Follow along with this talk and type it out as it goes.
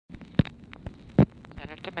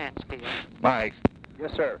Mr. Mansfield. Mike.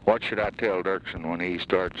 Yes, sir. What should I tell Dirksen when he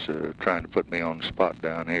starts trying to put me on the spot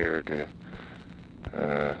down here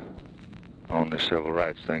on the civil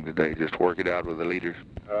rights thing today? Just work it out with the leaders?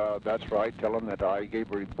 That's right. Tell him that I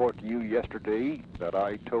gave a report to you yesterday, that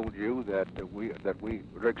I told you that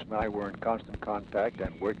Dirksen and I were in constant contact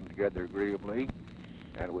and working together agreeably,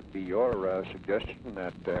 and it would be your suggestion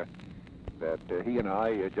that he and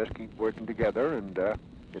I just keep working together, and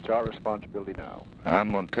it's our responsibility now.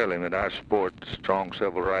 I'm going to tell him that I support the strong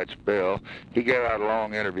civil rights bill. He gave out a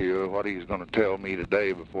long interview of what he's going to tell me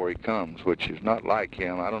today before he comes, which is not like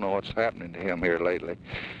him. I don't know what's happening to him here lately.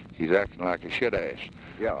 He's acting like a shit-ass.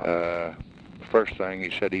 Yeah. First thing,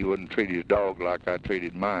 he said he wouldn't treat his dog like I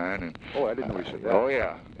treated mine. And oh, I didn't know he said that. Oh,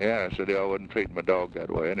 yeah. Yeah, I said I wouldn't treat my dog that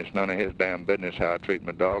way, and it's none of his damn business how I treat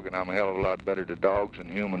my dog, and I'm a hell of a lot better to dogs and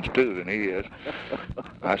humans, too, than he is.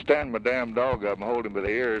 I stand my damn dog up and hold him by the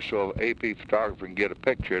ears so an AP photographer can get a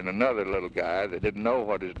picture, and another little guy that didn't know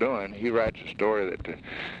what he's doing, he writes a story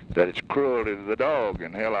that it's cruelty to the dog,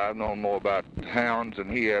 and hell, I've known more about hounds than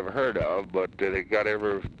he ever heard of, but they got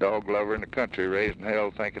every dog lover in the country raising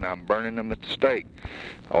hell thinking I'm burning them at the stake.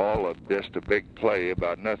 All of just a big play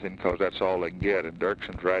about nothing, because that's all they can get, and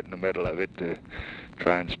Dirksen's right in the middle of it to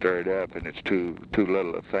try and stir it up, and it's too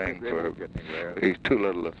little a thing he's too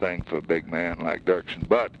little a thing for a big man like Dirksen.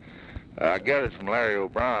 But I gathered from Larry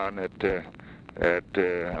O'Brien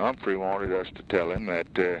that Humphrey wanted us to tell him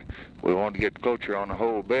that we wanted to get Cloture on the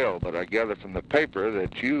whole bill, but I gathered from the paper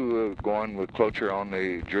that you are going with Cloture on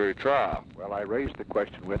the jury trial. Well, I raised the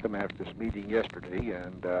question with him after this meeting yesterday,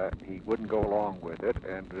 and he wouldn't go along with it.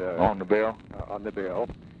 And on the bill? On the bill.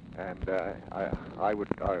 And I would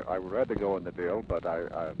rather go on the bill,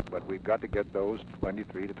 but we've got to get those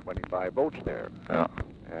 23 to 25 votes there. Yeah.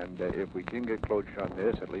 And if we can get Cloture on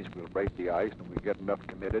this, at least we'll break the ice, and we get enough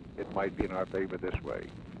committed, it might be in our favor this way.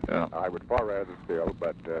 Yeah. I would far rather the bill,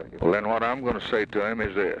 but... well, then what I'm going to say to him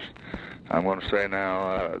is this. I'm going to say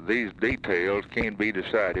now, these details can't be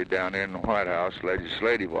decided down in the White House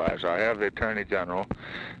legislative-wise. I have the Attorney General,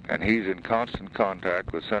 and he's in constant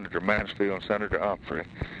contact with Senator Mansfield and Senator Humphrey.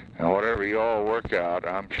 And whatever you all work out,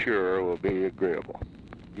 I'm sure will be agreeable.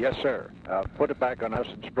 Yes, sir. Put it back on us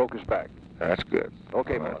and stroke us back. That's good.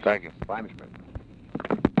 Okay, Thank you. Bye, Mr. Smith.